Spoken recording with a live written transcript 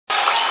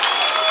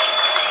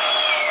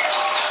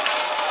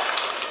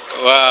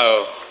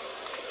Wow,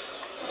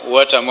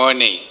 what a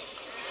morning.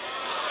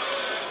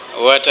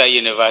 What a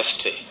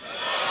university.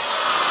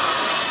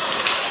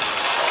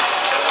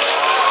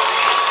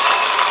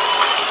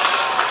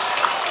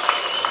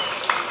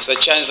 Sir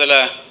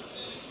Chancellor,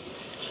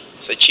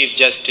 Sir Chief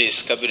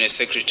Justice, Cabinet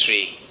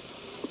Secretary,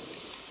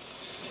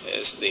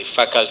 the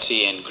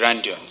faculty and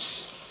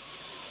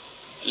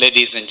graduates,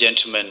 ladies and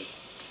gentlemen,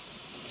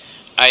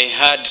 I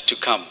had to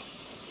come.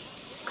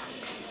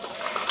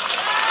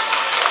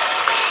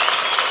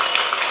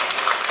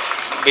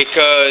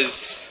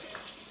 Because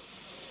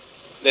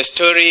the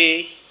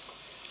story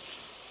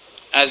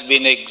has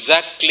been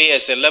exactly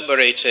as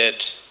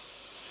elaborated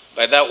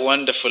by that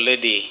wonderful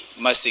lady,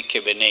 Mercy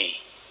Kebene.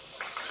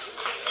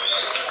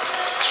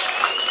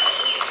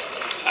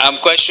 I'm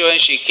quite sure when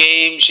she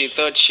came, she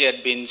thought she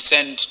had been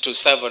sent to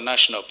Tsavo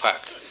National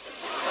Park.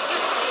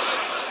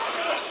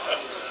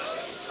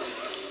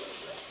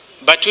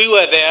 But we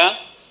were there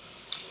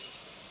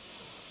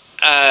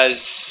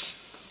as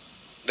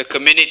the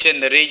community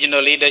and the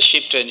regional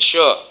leadership to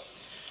ensure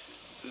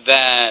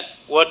that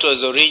what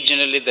was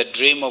originally the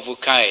dream of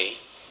Ukai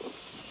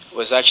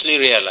was actually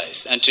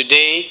realized. And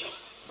today,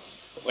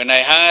 when I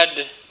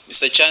heard,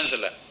 Mr.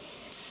 Chancellor,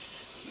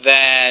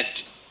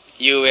 that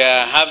you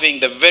were having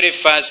the very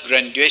first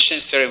graduation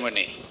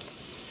ceremony,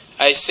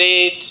 I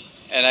said,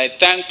 and I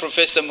thank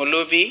Professor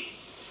Muluvi,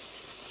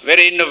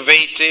 very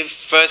innovative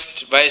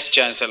first Vice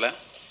Chancellor,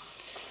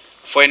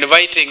 for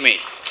inviting me,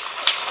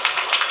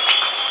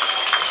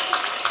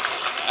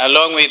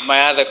 along with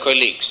my other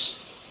colleagues.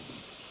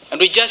 And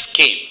we just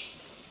came,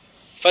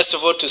 first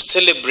of all, to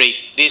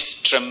celebrate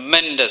this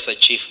tremendous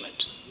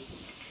achievement.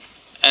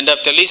 And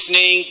after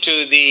listening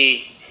to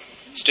the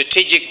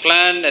strategic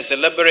plan as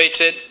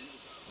elaborated,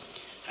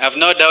 I have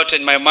no doubt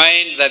in my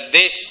mind that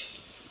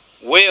this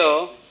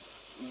will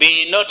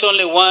be not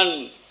only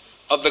one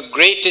of the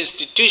great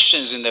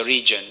institutions in the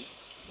region,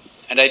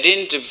 and I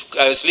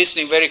was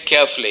listening very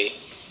carefully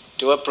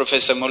to what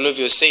Professor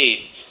Moluvio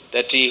said,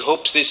 that he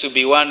hopes this will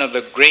be one of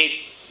the great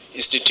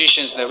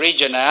institutions in the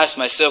region. I asked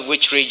myself,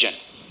 which region?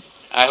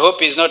 I hope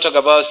he's not talking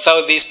about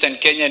southeastern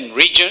Kenyan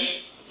region,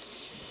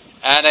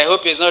 and I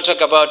hope he's not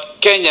talking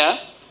about Kenya,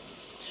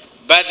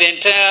 but the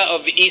entire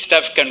of the East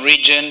African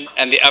region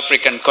and the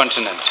African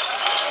continent.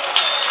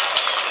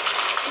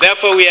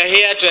 Therefore, we are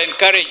here to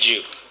encourage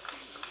you.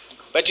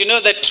 But you know,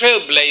 the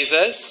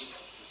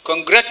trailblazers,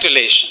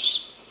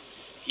 congratulations.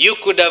 You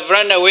could have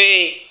run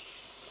away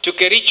to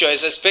Kericho. I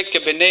suspect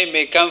Kebene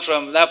may come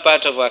from that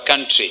part of our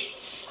country,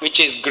 which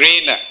is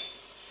greener.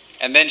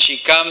 And then she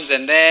comes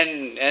and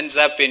then ends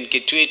up in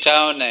Kitui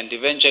town, and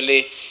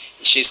eventually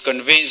she's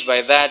convinced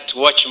by that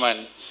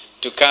watchman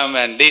to come,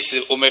 and this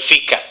is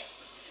Umefika.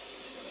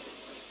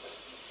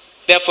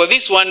 Therefore,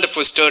 this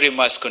wonderful story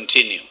must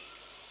continue.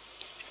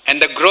 And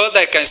the growth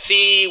I can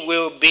see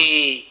will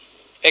be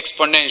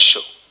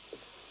exponential.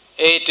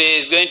 It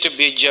is going to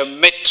be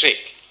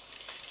geometric.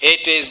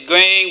 It is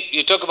going,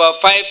 you talk about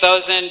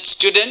 5,000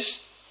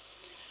 students.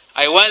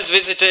 I once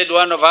visited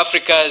one of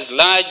Africa's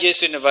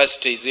largest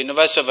universities, the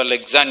University of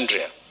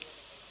Alexandria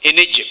in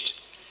Egypt.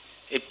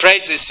 It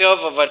prides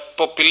itself of a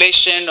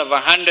population of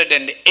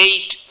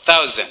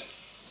 108,000.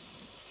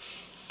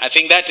 I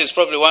think that is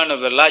probably one of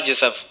the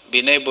largest I've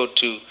been able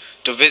to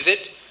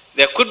visit.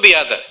 There could be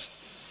others.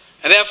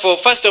 And therefore,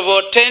 first of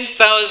all,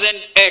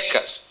 10,000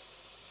 acres.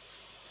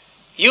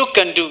 You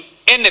can do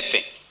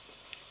anything.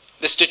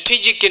 The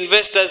strategic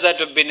investors that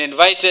have been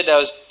invited, I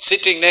was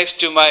sitting next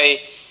to my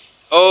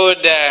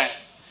old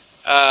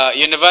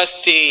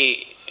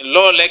university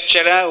law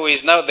lecturer, who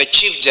is now the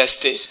Chief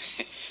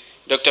Justice,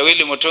 Dr.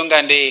 Willie Mutunga,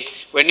 and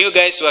when you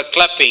guys were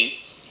clapping,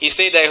 he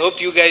said, I hope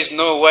you guys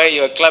know why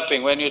you are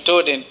clapping. When you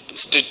told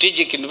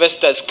strategic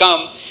investors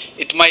come,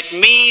 it might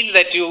mean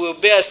that you will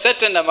bear a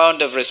certain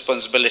amount of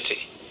responsibility.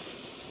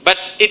 But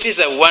it is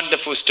a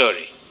wonderful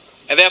story.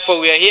 And therefore,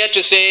 we are here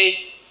to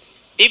say,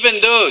 even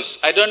those,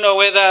 I don't know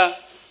whether,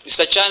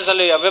 Mr.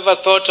 Chancellor, you have ever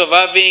thought of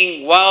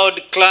having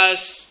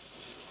world-class,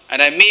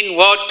 and I mean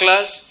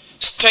world-class,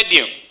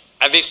 stadium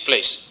at this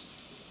place,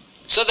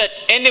 so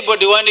that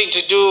anybody wanting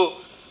to do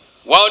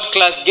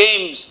world-class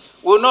games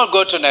will not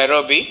go to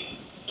Nairobi.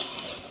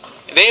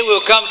 They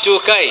will come to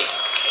Ukai,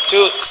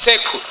 to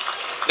Seku.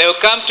 They will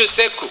come to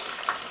Seku.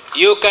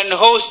 You can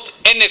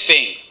host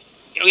anything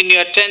in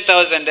your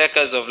 10,000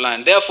 acres of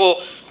land.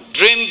 Therefore,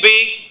 dream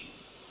big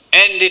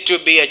and it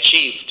will be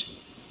achieved.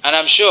 And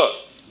I'm sure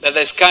that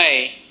the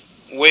sky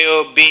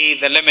will be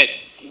the limit.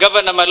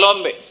 Governor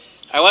Malombe,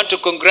 I want to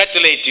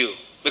congratulate you,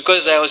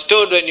 because I was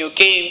told when you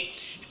came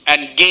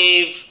and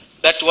gave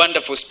that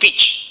wonderful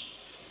speech,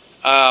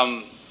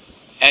 and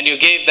you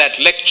gave that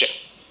lecture,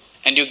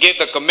 and you gave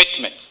the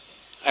commitment.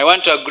 I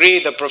want to agree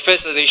with the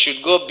professor they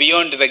should go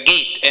beyond the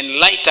gate and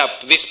light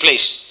up this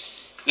place.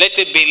 Let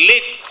it be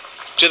lit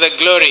to the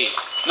glory,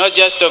 not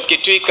just of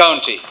Kitui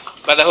County,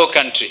 but the whole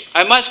country.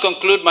 I must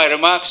conclude my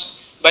remarks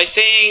by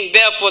saying,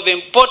 therefore, the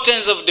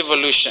importance of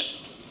devolution.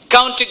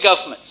 County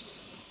governments.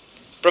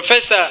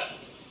 Professor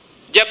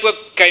Japo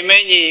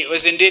Kaimenyi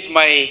was indeed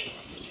my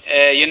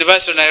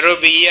University of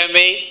Nairobi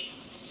EMA.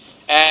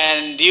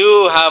 and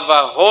you have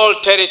a whole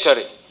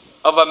territory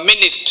of a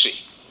ministry.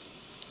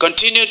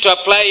 Continue to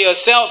apply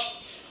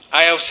yourself.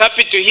 I was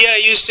happy to hear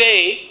you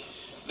say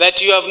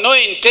that you have no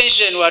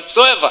intention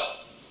whatsoever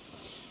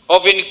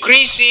of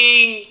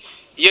increasing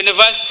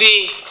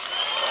university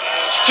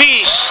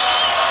fees,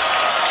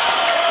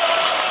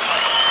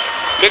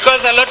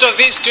 because a lot of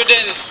these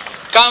students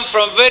come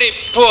from very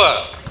poor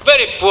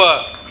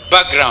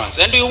backgrounds,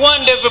 and we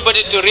want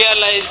everybody to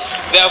realize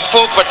their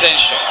full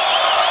potential.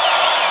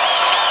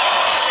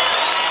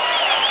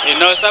 You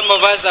know, some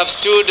of us have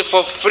stood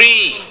for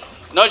free,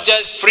 not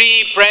just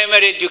free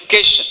primary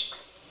education,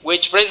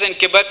 which President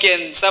Kibaki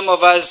and some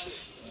of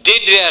us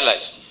did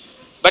realize,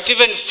 but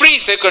even free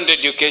secondary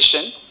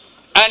education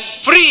and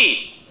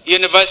free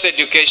university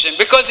education,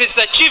 because it's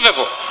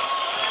achievable.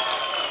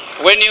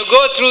 When you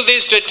go through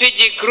this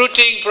strategic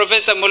routing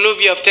Professor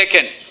Muluvi have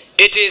taken,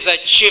 it is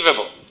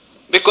achievable,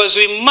 because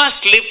we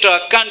must lift our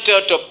country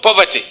out of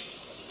poverty.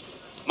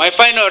 My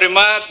final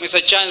remark,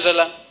 Mr.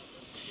 Chancellor,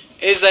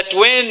 is that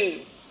when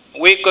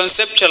we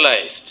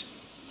conceptualized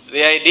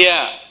the idea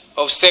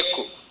of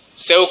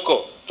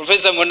SEUCO,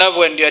 Professor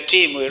Munabu and your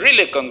team, we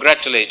really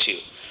congratulate you,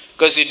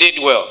 because you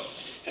did well.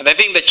 And I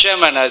think the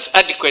chairman has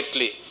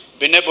adequately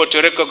been able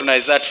to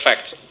recognize that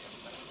fact.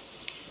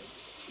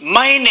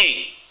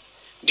 Mining,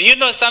 do you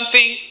know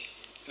something?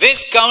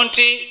 This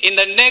county in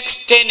the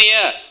next 10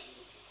 years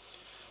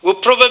will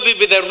probably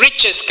be the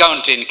richest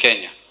county in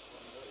Kenya.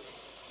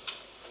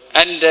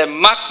 And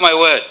mark my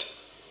word,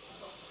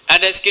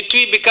 and as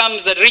Kitui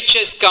becomes the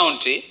richest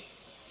county,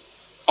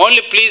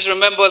 only please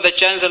remember the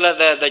Chancellor,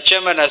 the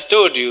chairman has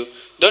told you,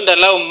 don't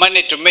allow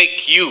money to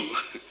make you.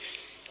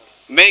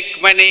 Make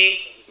money,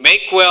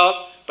 make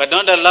wealth, but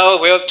don't allow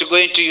wealth to go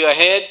into your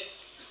head.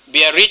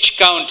 Be a rich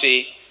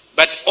county,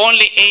 but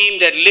only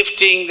aimed at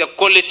lifting the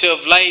quality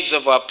of lives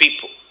of our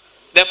people.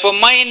 Therefore,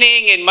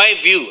 mining, in my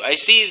view, I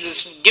see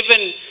this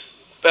given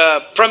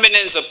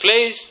prominence of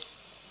place.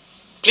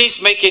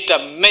 Please make it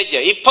a major,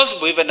 if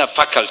possible, even a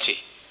faculty,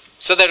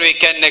 so that we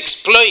can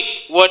exploit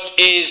what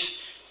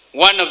is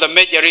one of the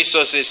major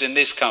resources in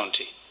this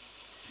county.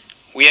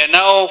 We are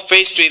now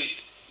faced with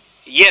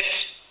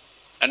yet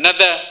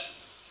another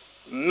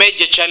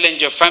major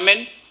challenge of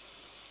famine.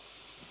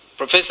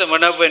 Professor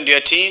Munavu and your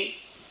team,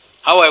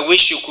 how I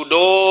wish you could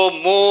all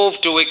move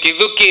to a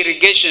Kivuki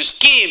irrigation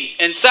scheme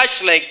and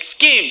such like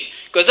schemes,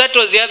 because that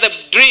was the other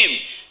dream,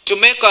 to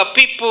make our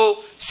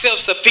people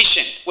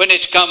self-sufficient when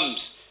it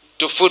comes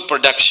to food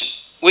production.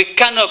 We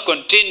cannot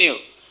continue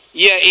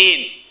year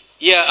in,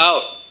 year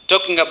out,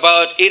 talking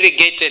about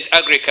irrigated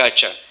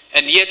agriculture,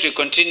 and yet we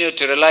continue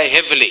to rely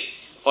heavily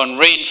on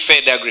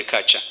rain-fed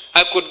agriculture.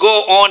 I could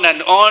go on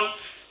and on,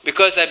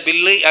 because I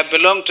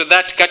belong to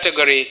that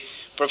category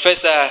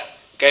Professor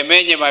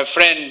Kaimenye, my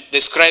friend,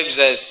 describes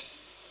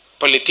as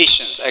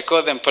politicians. I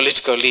call them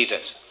political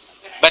leaders.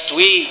 But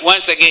we,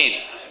 once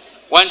again,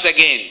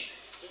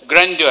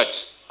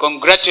 graduates,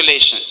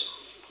 congratulations.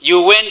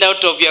 You went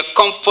out of your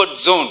comfort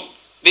zone.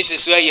 This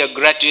is where you're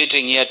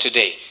graduating here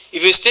today.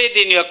 If you stayed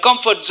in your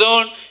comfort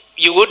zone,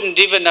 you wouldn't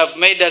even have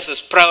made us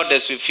as proud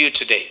as we feel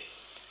today.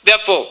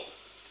 Therefore,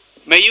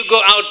 may you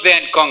go out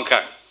there and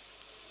conquer.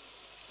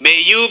 May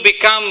you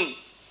become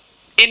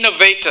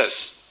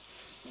innovators.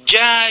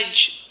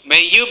 Judge,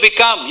 may you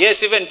become,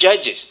 yes, even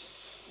judges.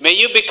 May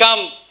you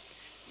become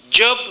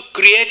job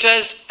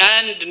creators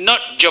and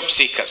not job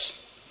seekers.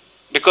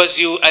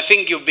 Because I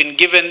think you've been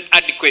given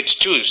adequate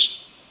tools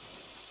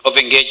of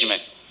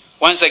engagement.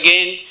 Once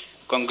again,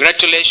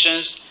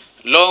 congratulations.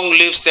 Long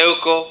live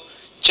SEUCO.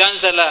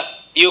 Chancellor,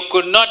 you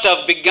could not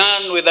have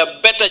begun with a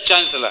better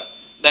chancellor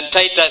than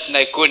Titus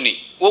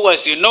Naikuni, who,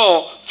 as you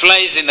know,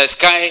 flies in the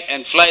sky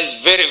and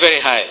flies very, very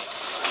high.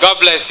 God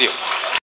bless you.